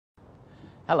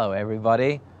Hello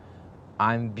everybody,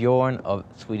 I'm Bjorn of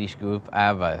Swedish group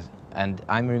Abba, and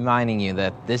I'm reminding you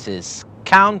that this is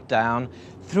Countdown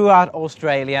throughout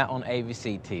Australia on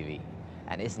ABC TV.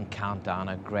 And isn't Countdown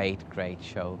a great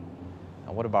show?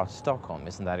 And what about Stockholm?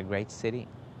 Isn't that a great city?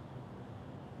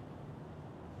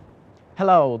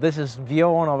 Hello, this is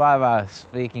Bjorn of Abba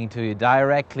speaking to you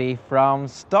directly from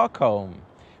Stockholm,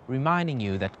 reminding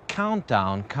you that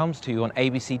Countdown comes to you on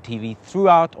ABC TV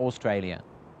throughout Australia.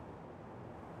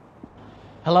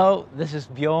 Hello, this is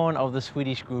Bjorn of the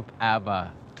Swedish group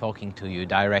Abba talking to you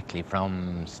directly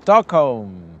from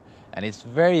Stockholm. And it's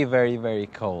very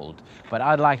cold. But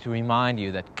I'd like to remind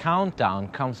you that Countdown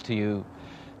comes to you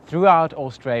throughout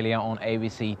Australia on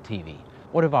ABC TV.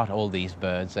 What about all these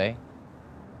birds, eh?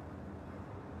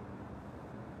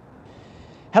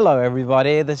 Hello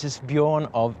everybody, this is Bjorn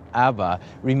of Abba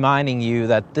reminding you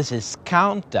that this is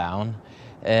Countdown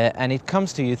and it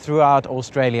comes to you throughout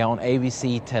Australia on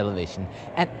ABC television.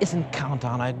 And isn't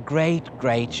Countdown a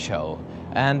great show?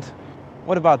 And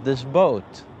what about this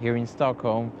boat here in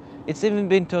Stockholm? It's even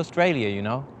been to Australia, you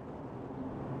know.